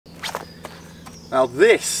Now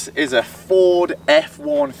this is a Ford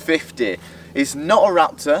F150. It's not a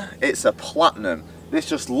Raptor, it's a Platinum. This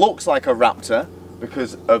just looks like a Raptor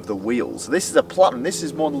because of the wheels. This is a Platinum, this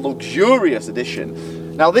is more the luxurious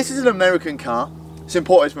edition. Now this is an American car, it's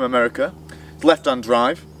imported from America, it's left-hand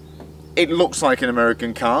drive, it looks like an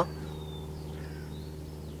American car.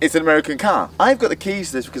 It's an American car. I've got the keys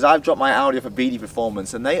to this because I've dropped my Audi off at BD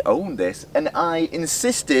Performance and they own this, and I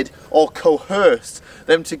insisted or coerced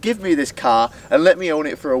them to give me this car and let me own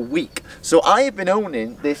it for a week. So I have been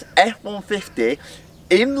owning this F150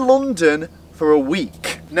 in London for a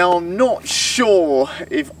week. Now I'm not sure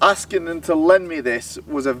if asking them to lend me this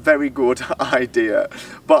was a very good idea,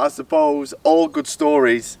 but I suppose all good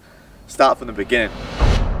stories start from the beginning.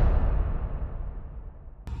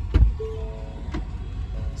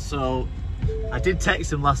 So I did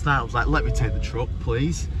text him last night, I was like, let me take the truck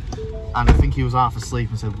please, and I think he was half asleep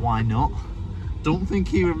and said, why not? Don't think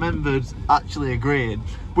he remembered actually agreeing,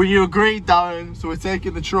 but you agreed, Darren, so we're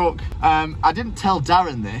taking the truck. I didn't tell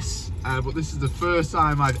Darren this, but this is the first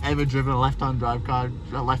time I've ever driven a left-hand drive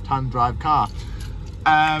car.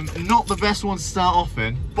 Not the best one to start off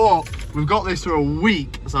in, but we've got this for a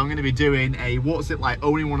week, so I'm going to be doing a what's it like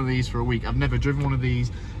owning one of these for a week. I've never driven one of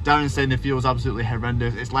these. Darren's saying the fuel's absolutely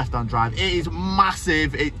horrendous. It's left-hand drive. It is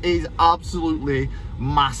massive. It is absolutely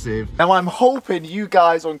massive. Now I'm hoping you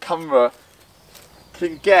guys on camera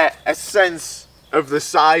can get a sense of the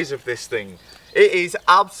size of this thing. It is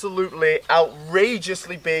absolutely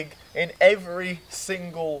outrageously big in every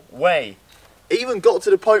single way. It even got to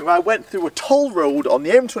the point where I went through a toll road on the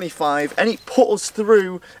M25 and it put us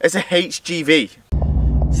through as a HGV.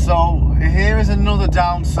 So here is another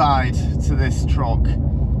downside to this truck.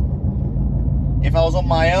 If I was on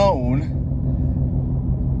my own,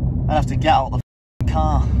 I'd have to get out of the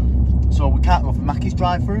car. So we can't go for Mackey's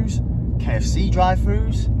drive-thrus, KFC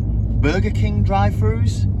drive-thrus, Burger King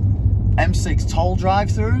drive-thrus, M6 toll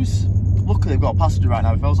drive-thrus. Luckily I've got a passenger right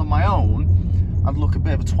now. If I was on my own, I'd look a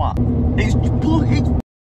bit of a twat. It's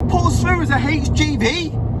put us through as a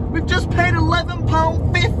HGV. We've just paid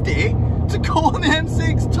 £11.50 to go on the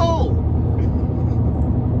M6 toll.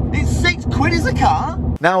 It's £6 as a car.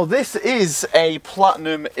 Now this is a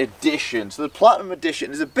Platinum Edition. So the Platinum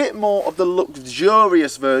Edition is a bit more of the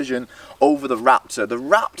luxurious version over the Raptor. The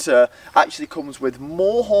Raptor actually comes with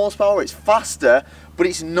more horsepower, it's faster, but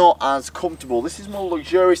it's not as comfortable. This is more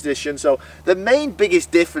luxurious edition. So the main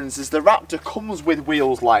biggest difference is the Raptor comes with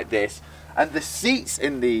wheels like this, and the seats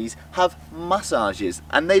in these have massages,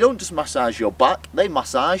 and they don't just massage your back, they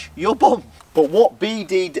massage your bum. But what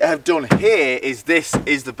BD have done here is this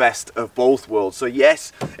is the best of both worlds. So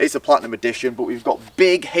yes, it's a Platinum Edition, but we've got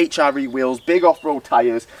big HRE wheels, big off-road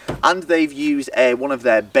tyres, and they've used one of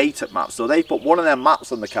their beta maps. So they put one of their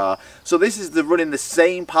maps on the car. So this is running the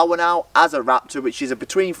same power now as a Raptor, which is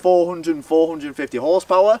between 400 and 450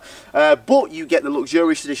 horsepower, but you get the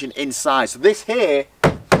luxurious edition inside. So this here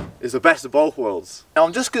is the best of both worlds. Now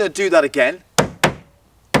I'm just going to do that again.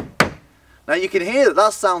 Now you can hear that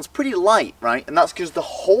that sounds pretty light, right? And that's because the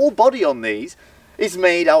whole body on these is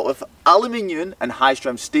made out of aluminium and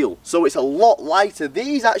high-strength steel. So it's a lot lighter.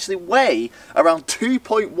 These actually weigh around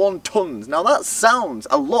 2.1 tons. Now that sounds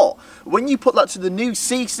a lot. When you put that to the new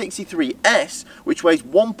C63S, which weighs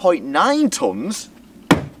 1.9 tons,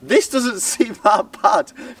 this doesn't seem that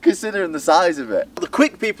bad considering the size of it. The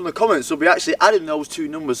quick people in the comments will be actually adding those two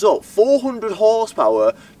numbers up. 400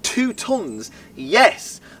 horsepower, 2 tons.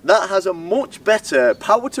 Yes, that has a much better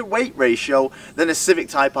power to weight ratio than a Civic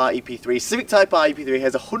Type R EP3. Civic Type R EP3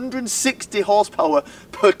 has 160 horsepower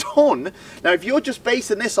per ton. Now if you're just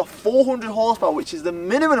basing this off 400 horsepower, which is the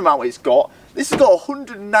minimum amount it's got, this has got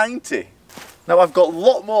 190. Now I've got a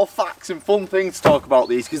lot more facts and fun things to talk about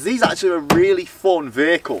these, because these actually are a really fun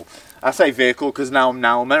vehicle. I say vehicle because now I'm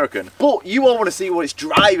American. But you all want to see what it's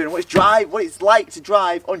driving, what it's like to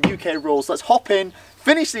drive on UK roads. So let's hop in,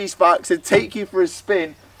 finish these facts and take you for a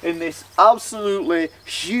spin in this absolutely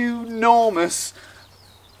huge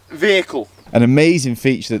vehicle. An amazing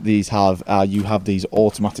feature that these have, you have these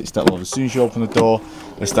automatic step ladders. As soon as you open the door,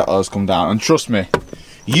 the step ladders come down. And trust me,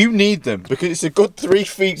 you need them because it's a good 3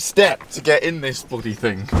 feet step to get in this bloody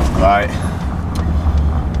thing. Right,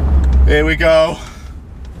 here we go.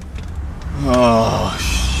 Oh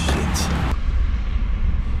shit.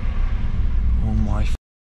 Oh my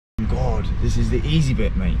god, this is the easy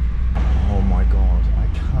bit, mate. Oh my god, I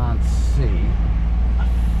can't see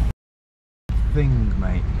a thing,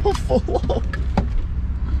 mate. Oh, look.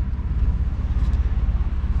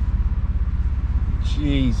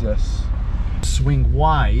 Jesus. Swing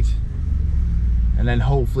wide and then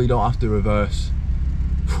hopefully don't have to reverse.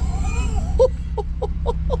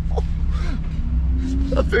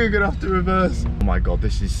 think I'm gonna have to reverse. Oh my God,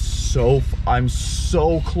 this is so, I'm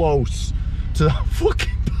so close to that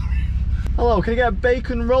fucking barrier. Hello, can I get a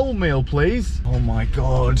bacon roll meal, please? Oh my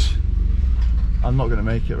God. I'm not gonna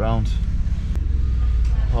make it round.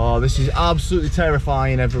 Oh, this is absolutely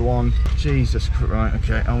terrifying, everyone. Jesus Christ. Right,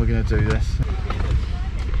 okay, how are we gonna do this?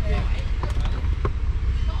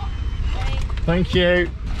 Thank you.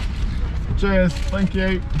 Cheers, thank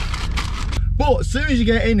you. But as soon as you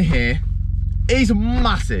get in here, it's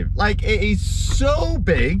massive. Like, it is so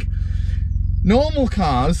big. Normal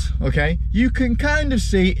cars, okay, you can kind of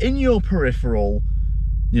see in your peripheral,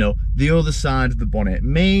 you know, the other side of the bonnet,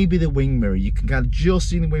 maybe the wing mirror. You can kind of just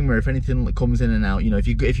see the wing mirror if anything that comes in and out. You know,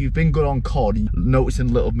 if you've been good on COD,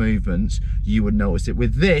 noticing little movements, you would notice it.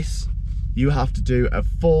 With this, you have to do a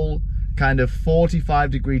full kind of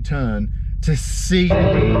 45-degree turn to see the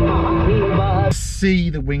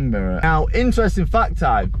wing mirror. Now, interesting fact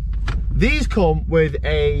time. These come with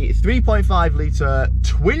a 3.5 litre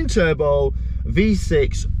twin turbo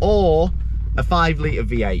V6 or a 5 litre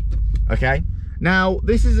V8, okay? Now,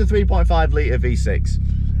 this is a 3.5 litre V6.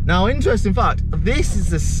 Now, interesting fact, this is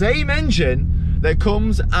the same engine that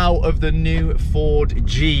comes out of the new Ford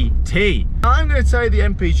GT. Now, I'm going to tell you the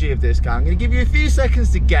MPG of this car. I'm going to give you a few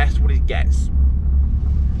seconds to guess what it gets.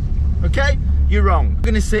 Okay? You're wrong. I'm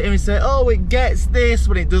going to sit here and say, oh, it gets this,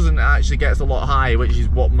 when it doesn't. It actually gets a lot higher, which is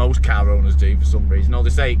what most car owners do for some reason. Or they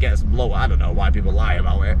say it gets lower. I don't know why people lie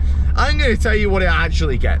about it. I'm going to tell you what it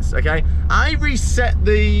actually gets, okay? I reset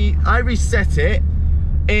it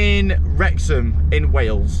in Wrexham in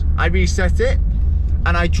Wales. I reset it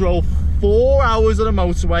and I drove 4 hours on a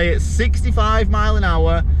motorway at 65 miles an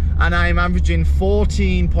hour, and I'm averaging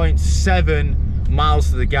 14.7 miles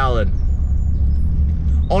to the gallon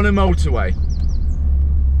on a motorway.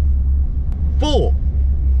 But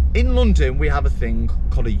in London, we have a thing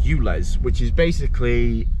called a ULEZ, which is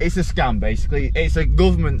basically, it's a scam, basically. It's a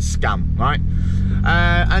government scam, right?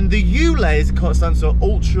 And the ULEZ stands for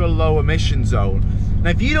ultra low emission zone.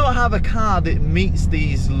 Now, if you don't have a car that meets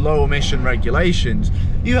these low emission regulations,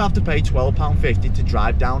 you have to pay £12.50 to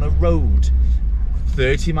drive down a road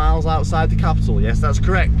 30 miles outside the capital. Yes, that's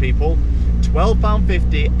correct, people.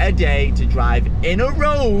 £12.50 a day to drive in a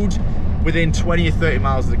road within 20 or 30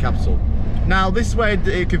 miles of the capital. Now, this is where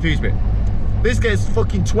it confused me. This gets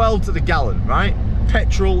fucking 12 to the gallon, right?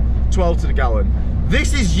 Petrol, 12 to the gallon.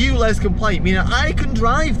 This is ULEZ compliant, meaning I can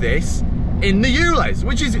drive this in the ULEZ,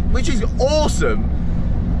 which is awesome.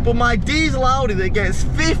 But my diesel Audi that gets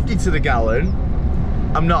 50 to the gallon,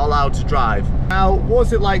 I'm not allowed to drive. Now,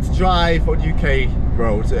 what's it like to drive on UK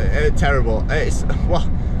roads? Terrible. It's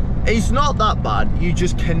not that bad. You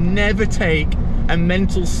just can never take a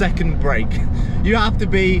mental second break. You have to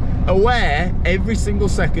be aware every single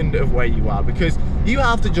second of where you are, because you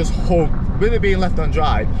have to just hug, with it being left-hand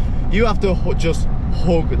drive, you have to just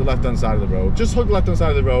hug the left-hand side of the road. Just hug the left-hand side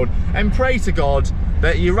of the road and pray to God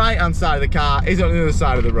that your right-hand side of the car is on the other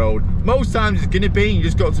side of the road. Most times it's going to be, you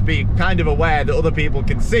just got to be kind of aware that other people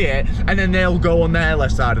can see it, and then they'll go on their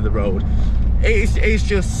left side of the road. It's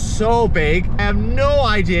just so big. I have no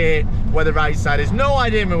idea where the right side is, no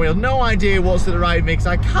idea my wheel, no idea what's to the right of me, because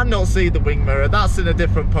I cannot see the wing mirror. That's in a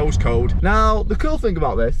different postcode. Now, the cool thing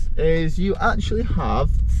about this is you actually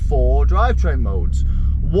have 4 drivetrain modes.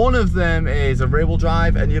 One of them is a rear-wheel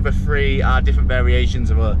drive, and the other 3 are different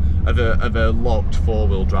variations of a locked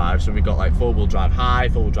 4-wheel drive. So we've got like 4-wheel drive high,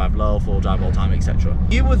 4-wheel drive low, 4-wheel drive all time, etc.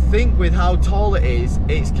 You would think with how tall it is,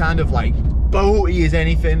 it's kind of like boaty as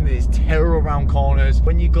anything. It's terrible around corners.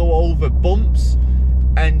 When you go over bumps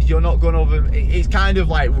and you're not going over, it's kind of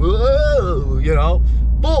like, whoa, you know.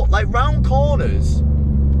 But like round corners,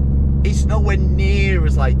 it's nowhere near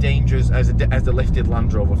as like dangerous as the lifted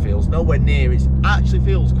Land Rover feels. Nowhere near. It actually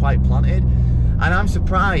feels quite planted, and I'm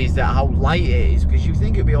surprised at how light it is, because you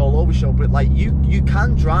think it'd be all over show, but like you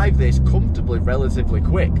can drive this comfortably, relatively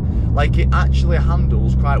quick. Like, it actually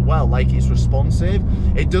handles quite well. Like, it's responsive.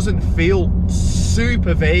 It doesn't feel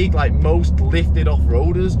super vague like most lifted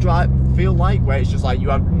off-roaders feel like, where it's just like you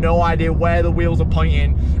have no idea where the wheels are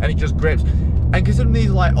pointing and it just grips. And considering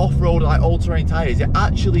these like off-road, like all-terrain tires, it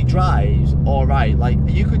actually drives all right. Like,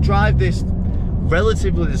 you could drive this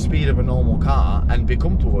relatively the speed of a normal car and be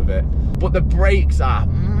comfortable with it. But the brakes are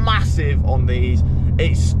massive on these.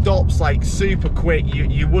 It stops like super quick.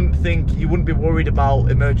 You wouldn't be worried about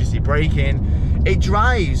emergency braking. It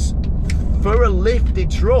drives, for a lifted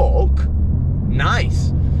truck,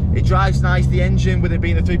 nice. It drives nice. The engine, with it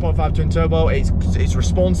being the 3.5 twin turbo, it's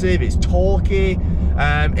responsive, it's torquey,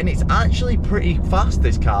 and it's actually pretty fast,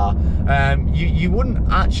 this car. You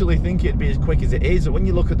wouldn't actually think it'd be as quick as it is, but when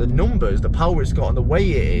you look at the numbers, the power it's got and the way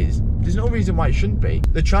it is, there's no reason why it shouldn't be.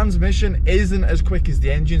 The transmission isn't as quick as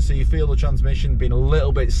the engine, so you feel the transmission being a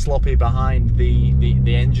little bit sloppy behind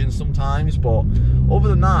the engine sometimes, but other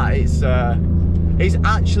than that, it's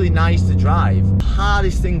actually nice to drive. The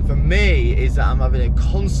hardest thing for me is that I'm having a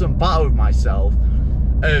constant battle with myself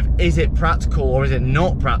of, is it practical or is it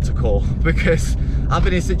not practical? Because I've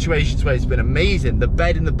been in situations where it's been amazing. The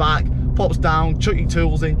bed in the back pops down, chuck your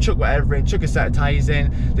tools in, chuck whatever in, chuck a set of tyres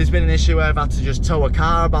in. There's been an issue where I've had to just tow a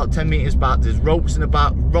car about 10 metres back. There's ropes in the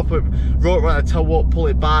back, rope around the tow up, pull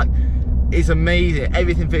it back. It's amazing.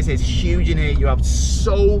 Everything fits in. It's huge in here. You have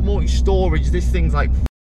so much storage. This thing's like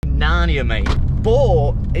Narnia, mate.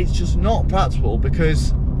 But it's just not practical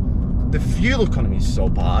because the fuel economy is so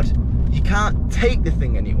bad. You can't take the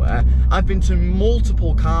thing anywhere. I've been to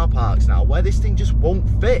multiple car parks now where this thing just won't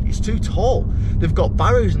fit. It's too tall. They've got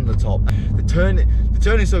barriers on the top. The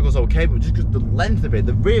turning circle's okay, but just because the length of it,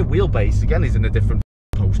 the rear wheelbase again is in a different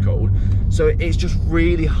postcode, so it's just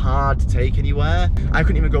really hard to take anywhere. I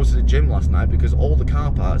couldn't even go to the gym last night because all the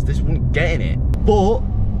car parks, this wouldn't get in it. But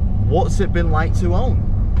what's it been like to own?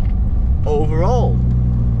 Overall,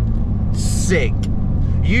 sick.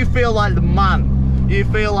 You feel like the man. You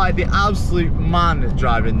feel like the absolute man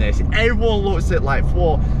driving this. Everyone looks at it like,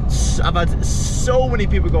 I've had so many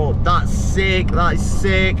people go, that's sick, that's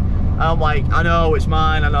sick. And I'm like, I know, it's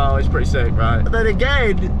mine, I know, it's pretty sick, right? But then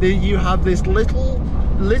again, you have this little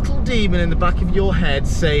demon in the back of your head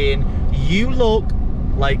saying, you look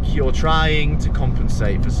like you're trying to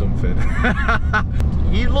compensate for something.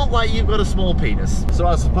 You look like you've got a small penis. So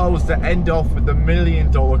I suppose to end off with the $1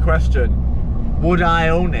 million question, would I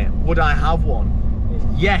own it? Would I have one?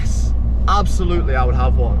 Yes, absolutely I would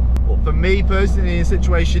have one. But for me personally, in a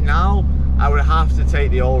situation now, I would have to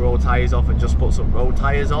take the old road tyres off and just put some road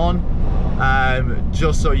tyres on,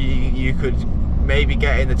 just so you could maybe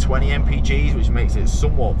get in the 20 mpgs, which makes it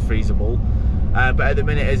somewhat feasible. But at the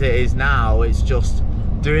minute as it is now, it's just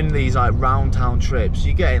doing these like round town trips,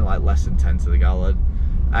 you're getting like less than 10 to the gallon,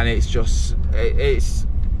 and it's just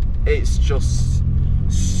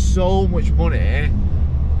so much money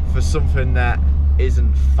for something that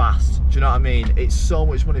isn't fast. Do you know what I mean? It's so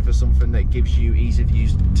much money for something that gives you ease of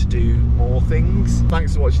use to do more things.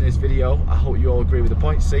 Thanks for watching this video. I hope you all agree with the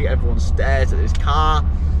points. See, everyone stares at this car.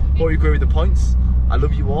 Hope you agree with the points. I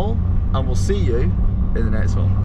love you all, and we'll see you in the next one.